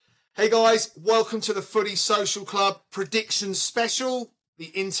Hey guys, welcome to the Footy Social Club prediction special. The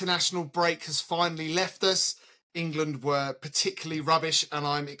international break has finally left us. England were particularly rubbish, and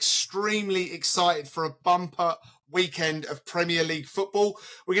I'm extremely excited for a bumper weekend of Premier League football.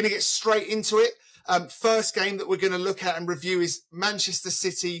 We're going to get straight into it. First game that we're going to look at and review is Manchester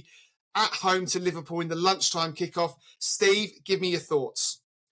City at home to Liverpool in the lunchtime kickoff. Steve, give me your thoughts.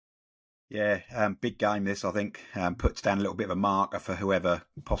 Yeah, big game this, I think. Puts down a little bit of a marker for whoever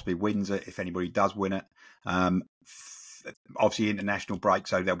possibly wins it, if anybody does win it. Obviously, international break,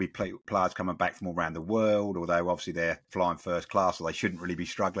 so there'll be players coming back from all around the world, although obviously they're flying first class, so they shouldn't really be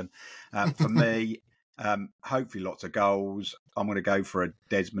struggling. For me, hopefully lots of goals. I'm going to go for a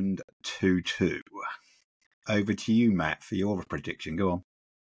Desmond 2-2. Over to you, Matt, for your prediction. Go on.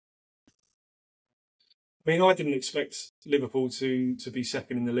 I mean, I didn't expect Liverpool to be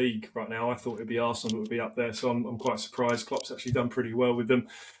second in the league right now. I thought it'd be Arsenal that would be up there, so I'm quite surprised. Klopp's actually done pretty well with them.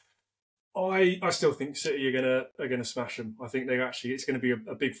 I still think City are gonna smash them. I think it's going to be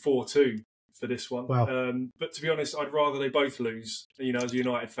a big 4-2 for this one. Wow. But to be honest, I'd rather they both lose. You know, as a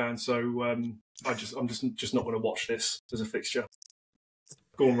United fan, so I'm just not going to watch this as a fixture.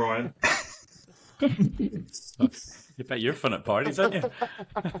 Go on, Ryan. You bet you're fun at parties, aren't you?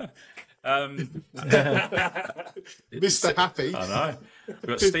 Mr. Happy. I know. We've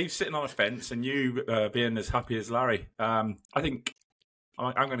got Steve sitting on a fence and you being as happy as Larry. I think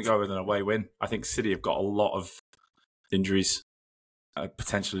I'm going to go with an away win. I think City have got a lot of injuries,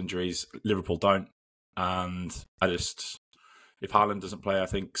 potential injuries. Liverpool don't. And if Haaland doesn't play, I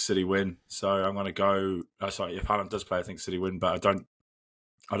think City win. So I'm going to go... if Haaland does play, I think City win, but I don't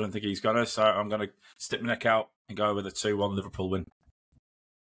think he's going to. So I'm going to stick my neck out and go with a 2-1 Liverpool win.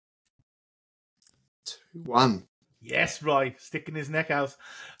 2-1. Yes, Roy, sticking his neck out.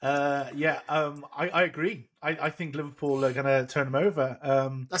 I agree. I think Liverpool are going to turn them over.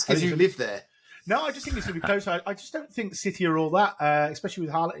 That's because you live there. No, I just think it's going to be close. I just don't think City are all that, especially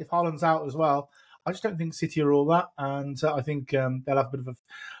with Haaland, if Haaland's out as well. I just don't think City are all that, and I think they'll have a bit of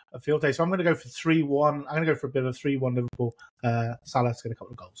a field day. So I'm going to go for 3-1. I'm going to go for a bit of a 3-1 Liverpool. Salah's going to get a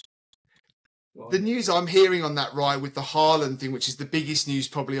couple of goals. The news I'm hearing on that, Ryan, with the Haaland thing, which is the biggest news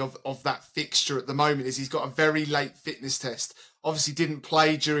probably of that fixture at the moment, is he's got a very late fitness test. Obviously didn't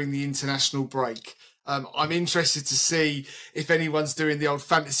play during the international break. I'm interested to see if anyone's doing the old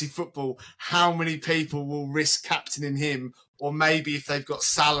fantasy football, how many people will risk captaining him, or maybe if they've got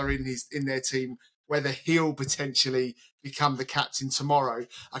Salah in their team, whether he'll potentially become the captain tomorrow.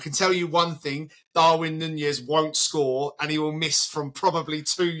 I can tell you one thing, Darwin Núñez won't score and he will miss from probably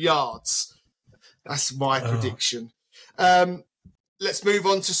 2 yards. That's my prediction. Let's move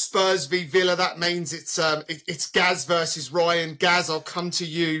on to Spurs v Villa. That means it's Gaz versus Ryan. Gaz, I'll come to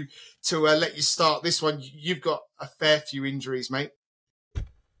you to let you start this one. You've got a fair few injuries, mate.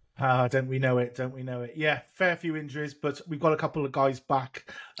 Don't we know it? Don't we know it? Yeah, fair few injuries, but we've got a couple of guys back.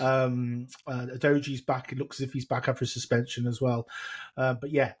 Adoji's back. It looks as if he's back after a suspension as well. But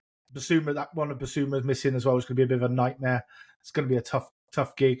yeah, Basuma, that one of Basuma's missing as well. It's going to be a bit of a nightmare. It's going to be a tough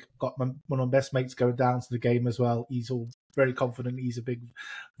gig. Got one of my best mates going down to the game as well. He's all very confident. He's a big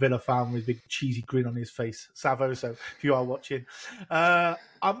Villa fan with a big cheesy grin on his face. Savo, so if you are watching. I'm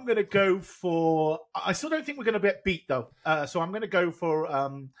going to go for... I still don't think we're going to get beat, though. So I'm going to go for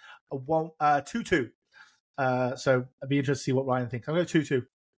a 2-2. So I'd be interested to see what Ryan thinks. I'm going to go 2-2.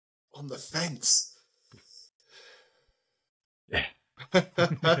 On the fence. Yeah. On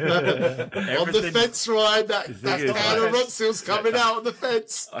the fence, Ryan. That's Anna Rotsil's coming out on the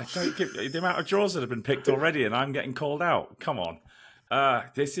fence. I don't give the amount of draws that have been picked already, and I'm getting called out. Come on,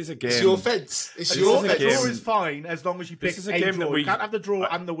 this is a game. It's your fence. It's a your fence. fence. The draw is fine as long as you pick a game draw. You can't have the draw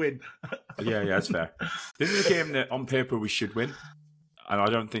and the win. Yeah, that's fair. This is a game that on paper we should win, and I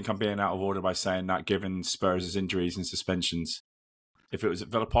don't think I'm being out of order by saying that. Given Spurs' injuries and suspensions, if it was at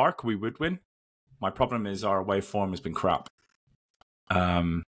Villa Park, we would win. My problem is our away form has been crap.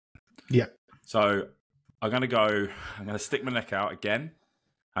 Yeah. So I'm going to stick my neck out again.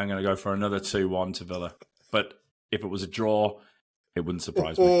 I'm going to go for another 2-1 to Villa. But if it was a draw, it wouldn't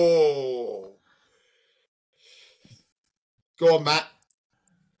surprise me. Oh. Go on, Matt.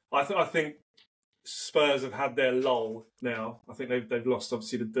 I think Spurs have had their lull now. I think they've lost,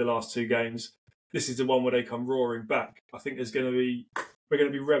 obviously, the last 2 games. This is the one where they come roaring back. I think we're going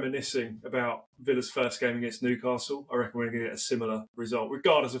to be reminiscing about Villa's first game against Newcastle. I reckon we're going to get a similar result,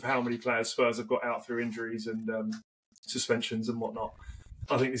 regardless of how many players Spurs have got out through injuries and suspensions and whatnot.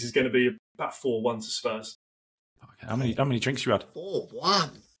 I think this is going to be about 4-1 to Spurs. Okay. How many drinks you had? 4-1.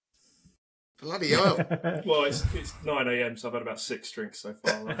 Bloody hell. Well, it's 9 a.m, so I've had about 6 drinks so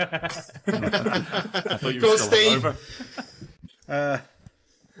far. Right? I thought you Go were on, still Steve. over.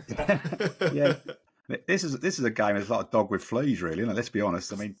 Yeah. This is a game that's like a dog with fleas, really. Let's be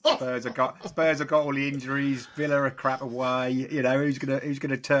honest. I mean, Spurs have got all the injuries. Villa are crap away. You know, who's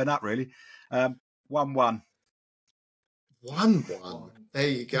gonna turn up really? 1-1. 1-1. There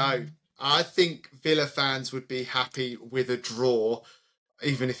you go. I think Villa fans would be happy with a draw,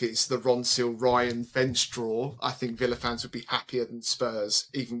 even if it's the Ronsil-Ryan bench draw. I think Villa fans would be happier than Spurs,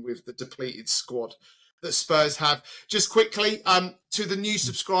 even with the depleted squad that Spurs have. Just quickly, to the new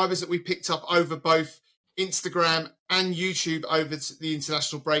subscribers that we picked up over both Instagram and YouTube over the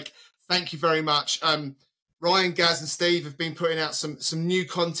international break, thank you very much. Ryan, Gaz and Steve have been putting out some new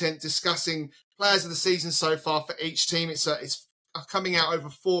content discussing players of the season so far for each team. It's coming out over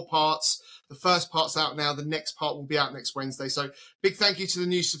 4 parts. The first part's out now. The next part will be out next Wednesday. So big thank you to the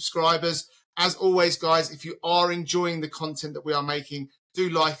new subscribers. As always, guys, if you are enjoying the content that we are making, do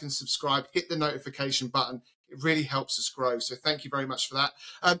like and subscribe. Hit the notification button. It really helps us grow. So thank you very much for that.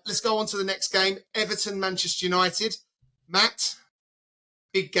 Let's go on to the next game. Everton, Manchester United. Matt,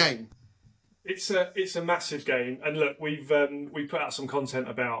 big game. It's a massive game. And look, we put out some content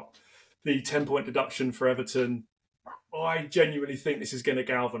about the 10-point deduction for Everton. I genuinely think this is going to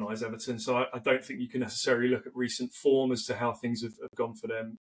galvanise Everton. So I don't think you can necessarily look at recent form as to how things have gone for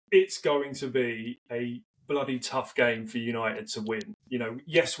them. It's going to be a bloody tough game for United to win. You know,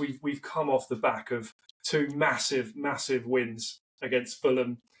 yes, we've come off the back of 2 massive wins against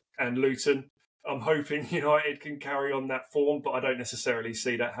Fulham and Luton. I'm hoping United can carry on that form, but I don't necessarily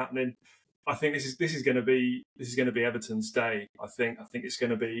see that happening. I think this is going to be Everton's day. I think it's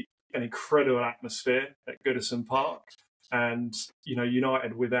going to be an incredible atmosphere at Goodison Park, and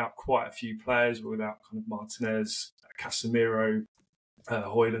United without quite a few players, without kind of Martinez, Casemiro,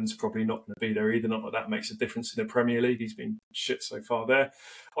 Haaland's probably not going to be there either. Not that makes a difference in the Premier League. He's been shit so far there.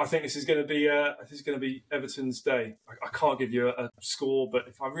 I think this is going to be Everton's day. I can't give you a score, but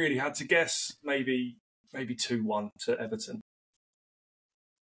if I really had to guess, maybe 2-1 to Everton.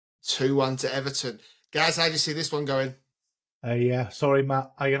 2-1 to Everton. Gaz, how do you see this one going? Yeah, sorry,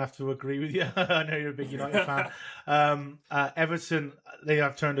 Matt. I'm going to have to agree with you. I know you're a big United fan. Everton, they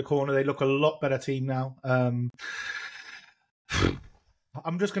have turned a corner. They look a lot better team now.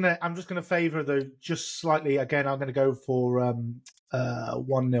 I'm just gonna favour though just slightly. Again, I'm gonna go for 1-0.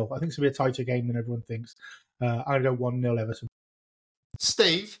 I think it's gonna be a tighter game than everyone thinks. I'm gonna go 1-0 Everton.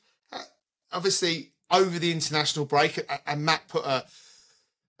 Steve, obviously over the international break, and Matt put a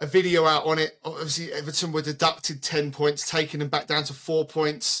video out on it. Obviously, Everton were deducted 10 points, taking them back down to 4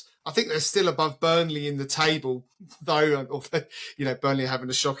 points. I think they're still above Burnley in the table, though. Burnley are having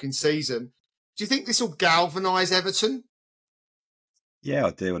a shocking season. Do you think this will galvanise Everton? Yeah,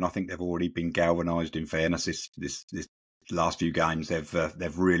 I do, and I think they've already been galvanised. In fairness, this last few games,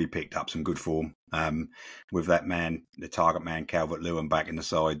 they've really picked up some good form. With that man, the target man, Calvert-Lewin back in the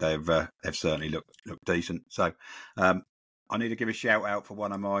side, they've certainly looked decent. So I need to give a shout out for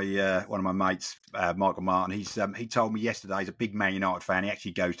one of my mates, Michael Martin. He told me yesterday he's a big Man United fan. He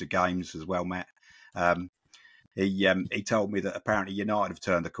actually goes to games as well, Matt. He told me that apparently United have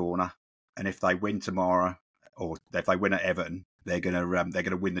turned the corner, and if they win tomorrow, or if they win at Everton, they're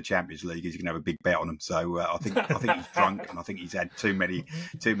gonna win the Champions League. He's gonna have a big bet on them. So I think he's drunk, and I think he's had too many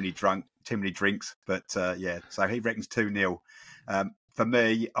drinks. But so he reckons 2-0. For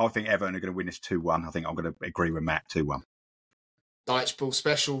me, I think Everton are going to win this 2-1. I think I'm going to agree with Matt, 2-1. Dycheball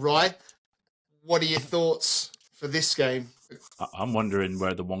special, Rye. What are your thoughts for this game? I'm wondering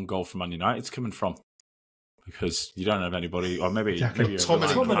where the 1 goal from Man United's coming from, because you don't have anybody, or maybe you're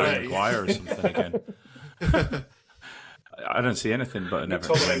Maguire or something again. I don't see anything but an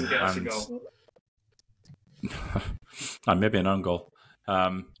Everton and maybe an own goal.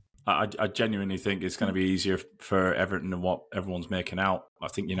 I genuinely think it's going to be easier for Everton than what everyone's making out. I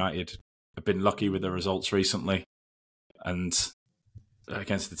think United have been lucky with the results recently, and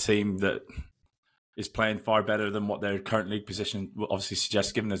against the team that is playing far better than what their current league position will obviously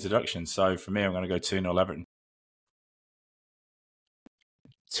suggest, given the deduction. So for me, I'm going to go 2-0 Everton.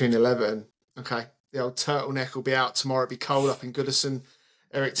 2-0 Everton. Okay. The old turtleneck will be out tomorrow. It'll be cold up in Goodison.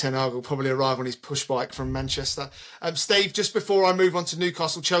 Eric Ten Hag will probably arrive on his push bike from Manchester. Steve, just before I move on to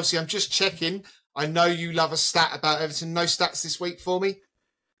Newcastle, Chelsea, I'm just checking. I know you love a stat about Everton. No stats this week for me?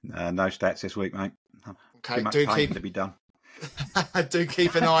 No stats this week, mate. Okay, do keep to be done. Do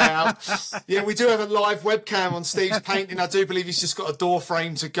keep an eye out. Yeah, we do have a live webcam on Steve's painting. I do believe he's just got a door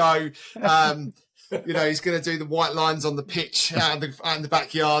frame to go. He's going to do the white lines on the pitch out in the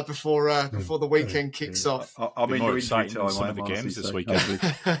backyard before the weekend kicks off. I'm more excited than some of the games this weekend.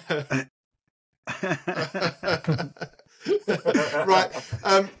 Right.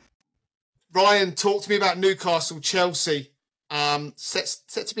 Ryan, talk to me about Newcastle, Chelsea.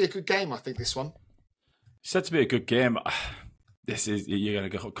 Set to be a good game, I think, this one. Said to be a good game. You're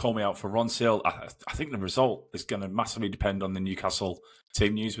going to call me out for Ron Sale. I think the result is going to massively depend on the Newcastle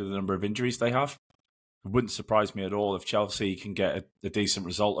team news with the number of injuries they have. It wouldn't surprise me at all if Chelsea can get a decent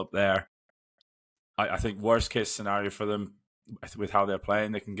result up there. I think worst case scenario for them, with how they're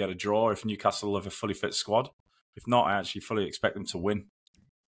playing, they can get a draw if Newcastle have a fully fit squad. If not, I actually fully expect them to win.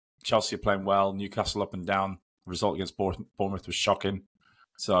 Chelsea are playing well. Newcastle up and down. The result against Bournemouth was shocking.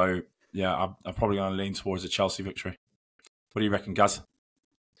 So, yeah, I'm probably going to lean towards a Chelsea victory. What do you reckon, Gaz?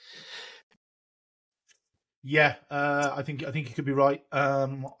 Yeah, I think you could be right.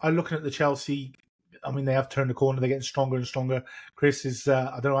 I'm looking at the Chelsea. I mean, they have turned the corner. They're getting stronger and stronger. Chris is,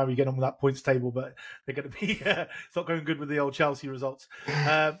 I don't know how we get on with that points table, but they're going to be, it's not going good with the old Chelsea results.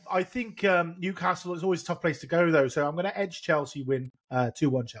 I think Newcastle is always a tough place to go, though. So I'm going to edge Chelsea win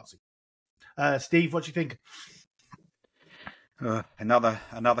 2-1 Chelsea. Steve, what do you think? Another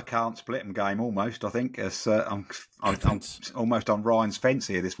can't split 'em game almost. I think I'm almost on Ryan's fence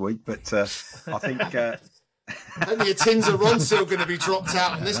here this week, but I think only a tins of Ron still going to be dropped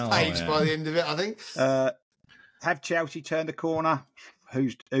out on this page by the end of it. I think. Have Chelsea turned a corner?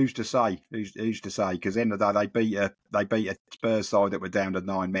 Who's to say? Who's to say? Because end of the day, they beat a Spurs side that were down to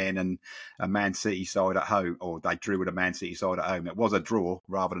 9 men and a Man City side at home, or they drew with a Man City side at home. It was a draw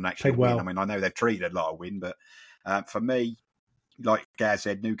rather than actually a win. I mean, I know they've treated a lot of win, but for me, like Gaz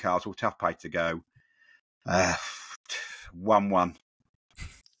said, Newcastle, tough place to go. 1-1.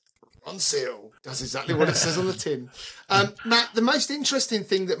 Ron Seal does exactly what it says on the tin. Matt, the most interesting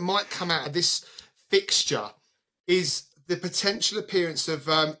thing that might come out of this fixture is the potential appearance of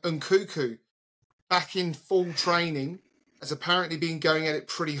Nkunku back in full training, has apparently been going at it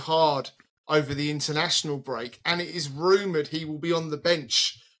pretty hard over the international break, and it is rumoured he will be on the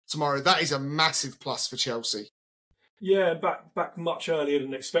bench tomorrow. That is a massive plus for Chelsea. Yeah, back much earlier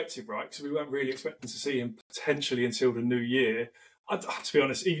than expected, right? Because we weren't really expecting to see him potentially until the new year. To be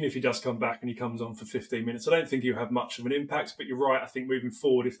honest, even if he does come back and he comes on for 15 minutes, I don't think he'll have much of an impact. But you're right. I think moving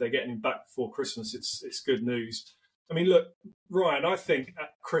forward, if they're getting him back before Christmas, it's good news. I mean, look, Ryan, I think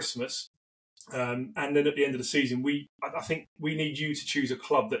at Christmas and then at the end of the season, I think we need you to choose a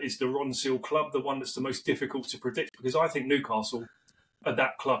club that is the Ron Seal club, the one that's the most difficult to predict, because I think Newcastle are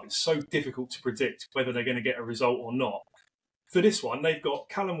that club. It's so difficult to predict whether they're going to get a result or not. For this one, they've got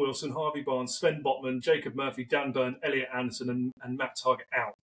Callum Wilson, Harvey Barnes, Sven Botman, Jacob Murphy, Dan Burn, Elliot Anderson and Matt Target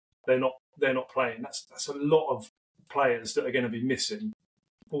out. They're not playing. That's a lot of players that are going to be missing.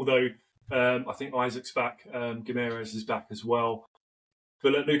 Although I think Isaac's back, Gimenez is back as well.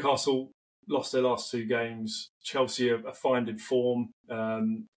 But look, Newcastle lost their last 2 games. Chelsea are finding form. I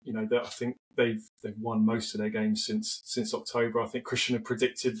think they've won most of their games since October. I think Christian had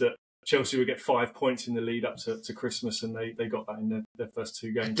predicted that Chelsea would get 5 points in the lead up to Christmas, and they got that in their first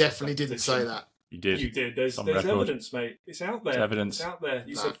 2 games. I definitely didn't say that. You did. You did. There's evidence, mate. It's out there. There's evidence. It's out there.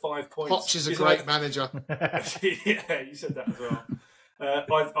 You said 5 points. Poch is a great manager. Yeah, you said that as well.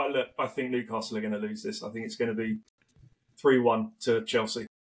 I think Newcastle are going to lose this. I think it's going to be 3-1 to Chelsea.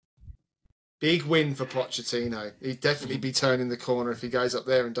 Big win for Pochettino. He'd definitely be turning the corner if he goes up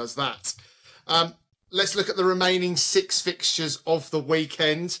there and does that. Let's look at the remaining 6 fixtures of the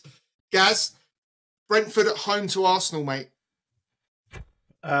weekend. Gaz, Brentford at home to Arsenal, mate.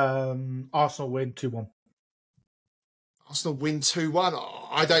 Arsenal win 2-1. Arsenal win 2-1. Oh,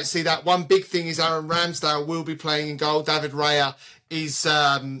 I don't see that. One big thing is Aaron Ramsdale will be playing in goal. David Raya is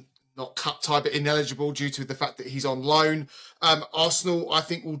not cup tie, but ineligible due to the fact that he's on loan. Arsenal, I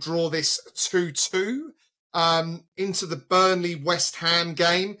think, will draw this 2-2 into the Burnley-West Ham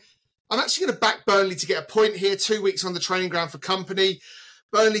game. I'm actually going to back Burnley to get a point here. 2 weeks on the training ground for company.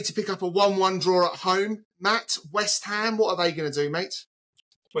 Burnley to pick up a 1-1 draw at home. Matt, West Ham, what are they going to do, mate?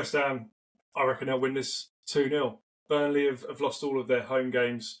 West Ham, I reckon they'll win this 2-0. Burnley have lost all of their home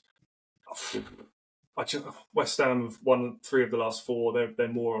games. West Ham have won 3 of the last 4. They're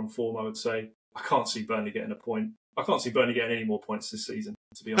more on form, I would say. I can't see Burnley getting a point. I can't see Burnley getting any more points this season,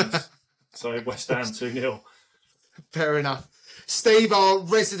 to be honest. So West Ham 2-0. Fair enough. Steve, our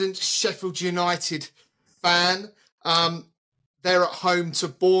resident Sheffield United fan, they're at home to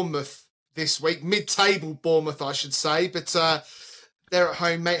Bournemouth this week. Mid-table Bournemouth, I should say. But they're at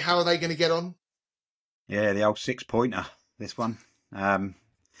home, mate. How are they going to get on? Yeah, the old 6-pointer, this one. I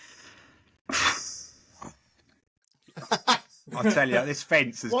tell you, this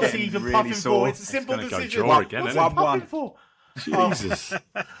fence is getting even really sore. It's a simple decision. Go again, What's he puffing for? Jesus.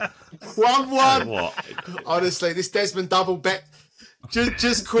 1-1. What? Honestly, this Desmond double bet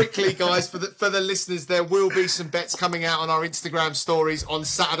Just quickly, guys, for the listeners, there will be some bets coming out on our Instagram stories on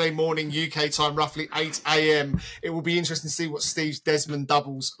Saturday morning UK time, roughly 8 a.m. It will be interesting to see what Steve's Desmond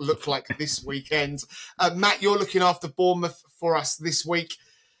doubles look like this weekend. Matt, you're looking after Bournemouth for us this week.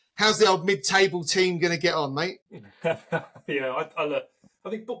 How's the old mid-table team going to get on, mate? Yeah, I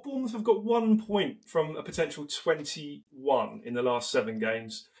think Bournemouth have got 1 point from a potential 21 in the last 7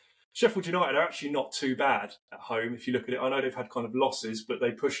 games. Sheffield United are actually not too bad at home if you look at it. I know they've had kind of losses, but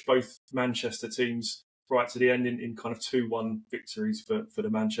they pushed both Manchester teams right to the end in kind of 2-1 victories for the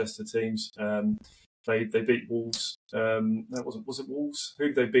Manchester teams. They beat Wolves. Was it Wolves? Who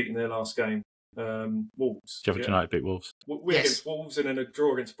did they beat in their last game? Wolves. Sheffield United beat Wolves. We against Wolves and then a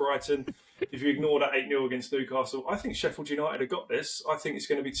draw against Brighton. If you ignore that 8-0 against Newcastle, I think Sheffield United have got this. I think it's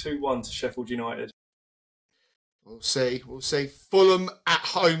going to be 2-1 to Sheffield United. We'll see. Fulham at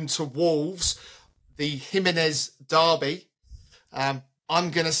home to Wolves, the Jimenez derby. I'm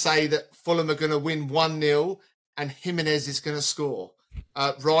going to say that Fulham are going to win 1-0 and Jimenez is going to score.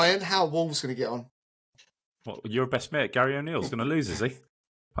 Ryan, how are Wolves going to get on? Well, your best mate, Gary O'Neill's going to lose, is he?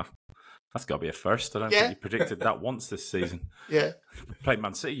 That's got to be a first. I don't think you predicted that once this season. Yeah. Played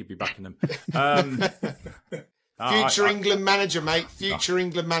Man City, you'd be backing them. Future England manager, mate. Future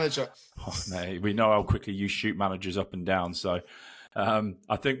England manager. Oh, mate, we know how quickly you shoot managers up and down. So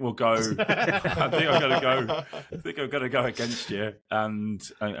I think we'll go. I think I'm going to go against you and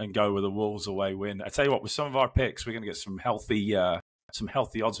go with a Wolves away win. I tell you what, with some of our picks, we're going to get some healthy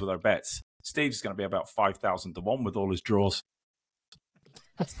odds with our bets. Steve's going to be about 5,000 to 1 with all his draws.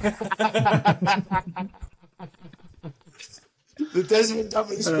 The Desmond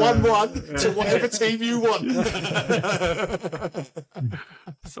double is 1-1 to whatever team you want.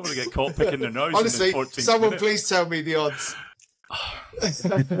 Someone will get caught picking their nose. Honestly, someone please tell me the odds.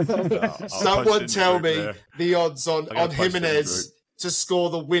 Someone tell me the odds on Jimenez to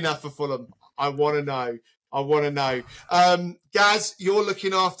score the winner for Fulham. I want to know. Gaz, you're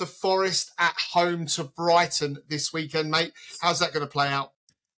looking after Forest at home to Brighton this weekend, mate. How's that going to play out?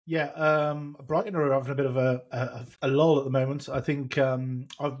 Yeah, Brighton are having a bit of a lull at the moment. I think I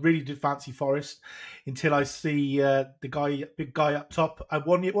really did fancy Forest until I see the big guy up top.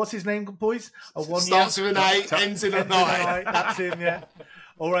 What's his name, boys? Starts with an A, ends in a 9. That's him, yeah.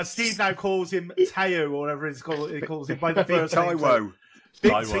 Or as Steve now calls him, Teo, or whatever he calls him by the first name.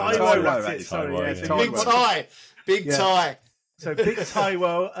 Big Taiwo, that's it. Sorry, yeah. Big Ty. So Big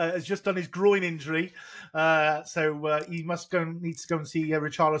Taiwo has just done his groin injury. So he needs to go and see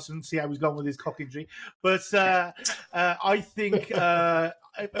Richarlison, see how he's gone with his cock injury. But I think if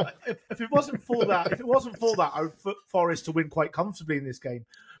it wasn't for that, I would put Forest to win quite comfortably in this game.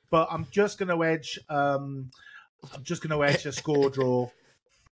 But I'm just going to edge a score draw.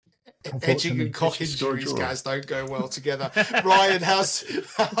 Edging and cock injuries, guys, don't go well together. Ryan, how's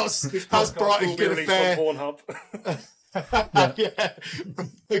Brighton going to fare? Yeah.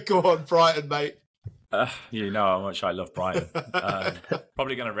 Go on, Brighton, mate. You know how much I love Brighton.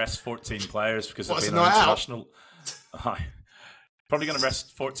 Probably going to rest 14 players because they've been on international. Probably going to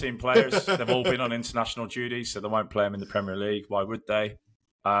rest 14 players. They've all been on international duty, so they won't play them in the Premier League. Why would they?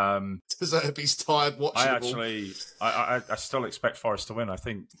 He's tired watching. I still expect Forest to win. I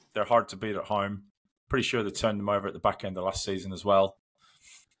think they're hard to beat at home. Pretty sure they turned them over at the back end of last season as well.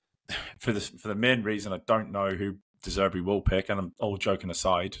 For the main reason, I don't know who De Zerbi will pick, and I'm all joking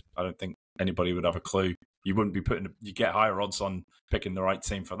aside, I don't think anybody would have a clue. You wouldn't be you get higher odds on picking the right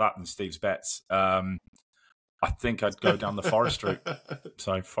team for that than Steve's bets. I think I'd go down the Forest route.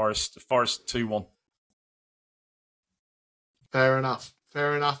 So Forest 2-1. Fair enough.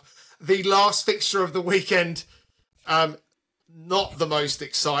 The last fixture of the weekend, not the most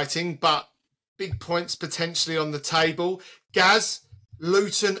exciting, but big points potentially on the table. Gaz,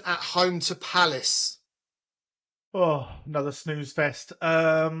 Luton at home to Palace. Oh, another snooze fest.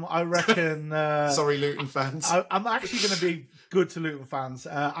 I reckon... Sorry, Luton fans. I'm actually going to be good to Luton fans.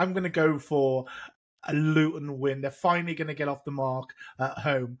 I'm going to go for a Luton win. They're finally going to get off the mark at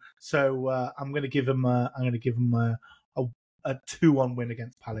home. So I'm going to give them a 2-1 win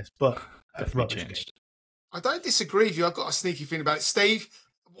against Palace. But changed. I don't disagree with you. I've got a sneaky feeling about it. Steve,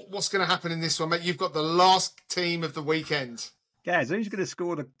 what's going to happen in this one, mate? You've got the last team of the weekend. Gaz, who's going to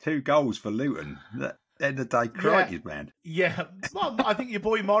score the 2 goals for Luton? End of the day, crikey, man. Yeah, well, I think your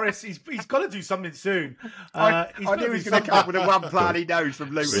boy Morris, he's got to do something soon. I knew he was going to come up with a one plan he knows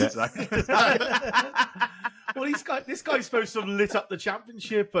from Luton. Well, this guy's supposed to have lit up the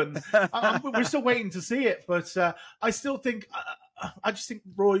championship, and we're still waiting to see it. But I still think I just think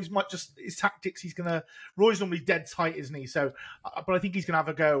Roy's might just his tactics. Roy's normally dead tight, isn't he? So, but I think he's going to have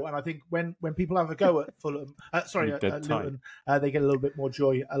a go. And I think when people have a go at Fulham, at Luton, they get a little bit more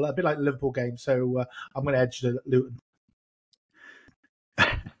joy, a bit like the Liverpool game. So I'm going to edge the Luton.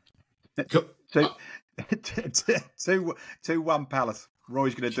 2-1 Palace.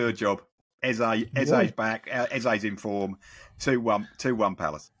 Roy's going to do a job. Eze's back. Eze's in form. 2-1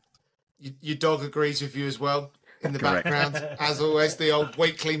 Palace. Your dog agrees with you as well in the background. As always, the old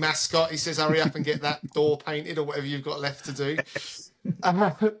weekly mascot. He says, hurry up and get that door painted or whatever you've got left to do.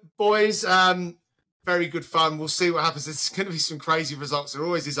 Boys, very good fun. We'll see what happens. There's going to be some crazy results. There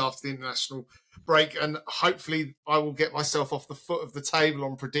always is after the international break. And hopefully I will get myself off the foot of the table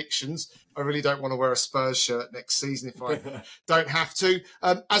on predictions. I really don't want to wear a Spurs shirt next season if I don't have to.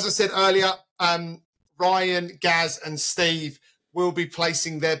 As I said earlier, Ryan, Gaz and Steve will be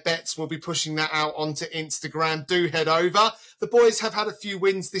placing their bets. We'll be pushing that out onto Instagram. Do head over. The boys have had a few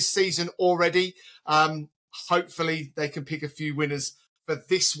wins this season already. Hopefully they can pick a few winners for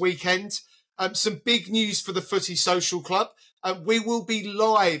this weekend. Some big news for the Footy Social Club. We will be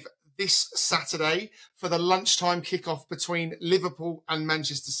live this Saturday for the lunchtime kickoff between Liverpool and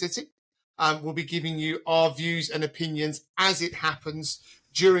Manchester City. We'll be giving you our views and opinions as it happens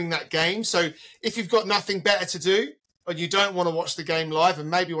during that game. So if you've got nothing better to do, and you don't want to watch the game live and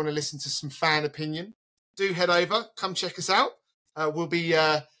maybe want to listen to some fan opinion, do head over, come check us out. We'll be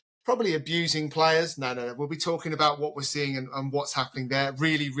probably abusing players. No. We'll be talking about what we're seeing and what's happening there.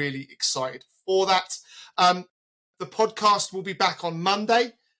 Really, really excited for that. The podcast will be back on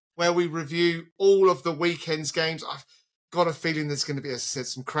Monday where we review all of the weekend's games. I've got a feeling there's going to be, as I said,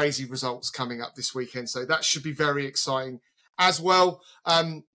 some crazy results coming up this weekend. So that should be very exciting as well.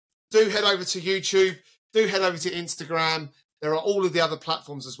 Do head over to YouTube. Do head over to Instagram. There are all of the other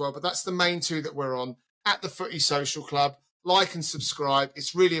platforms as well, but that's the main two that we're on at the Footy Social Club. Like and subscribe.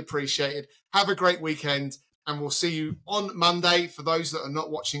 It's really appreciated. Have a great weekend, and we'll see you on Monday for those that are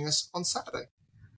not watching us on Saturday.